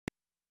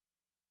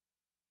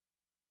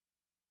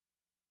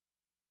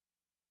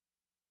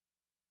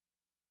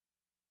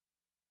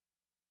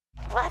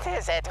What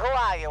is it? Who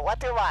are you? What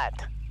do you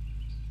want?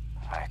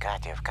 My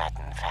God, you've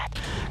gotten fat.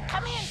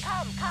 Come in,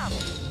 come.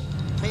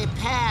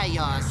 Prepare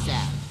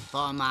yourself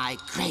for my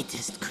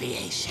greatest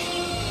creation.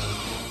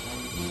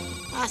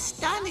 A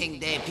stunning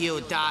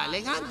debut,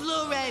 darling, on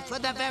Blu-ray for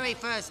the very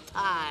first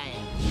time.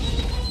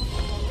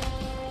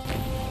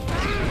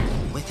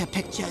 With a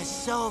picture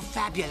so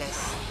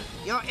fabulous,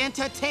 your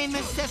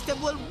entertainment system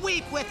will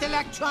weep with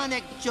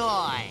electronic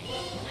joy.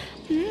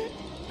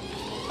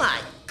 My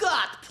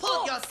God,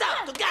 pull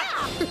yourself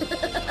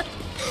together!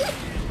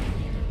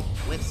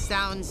 With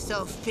sound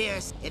so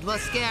fierce, it will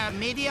scare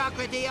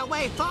mediocrity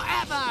away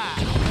forever!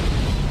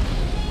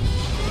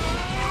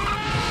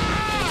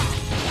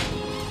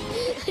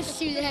 Let's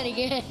do that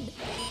again.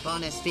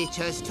 Bonus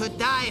features to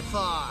die for.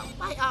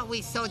 Why are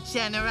we so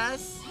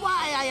generous?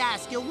 Why, I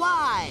ask you,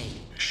 why?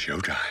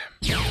 Showtime.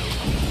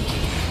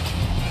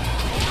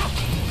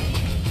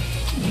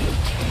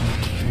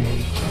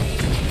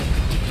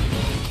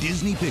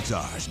 Disney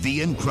Pixar's The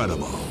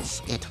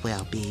Incredibles. It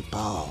will be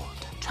bold,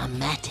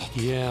 dramatic,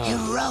 Yeah.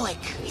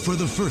 heroic. For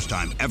the first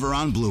time ever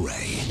on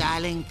Blu-ray.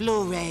 Darling,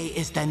 Blu-ray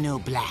is the new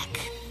black.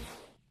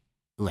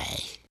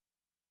 Ray.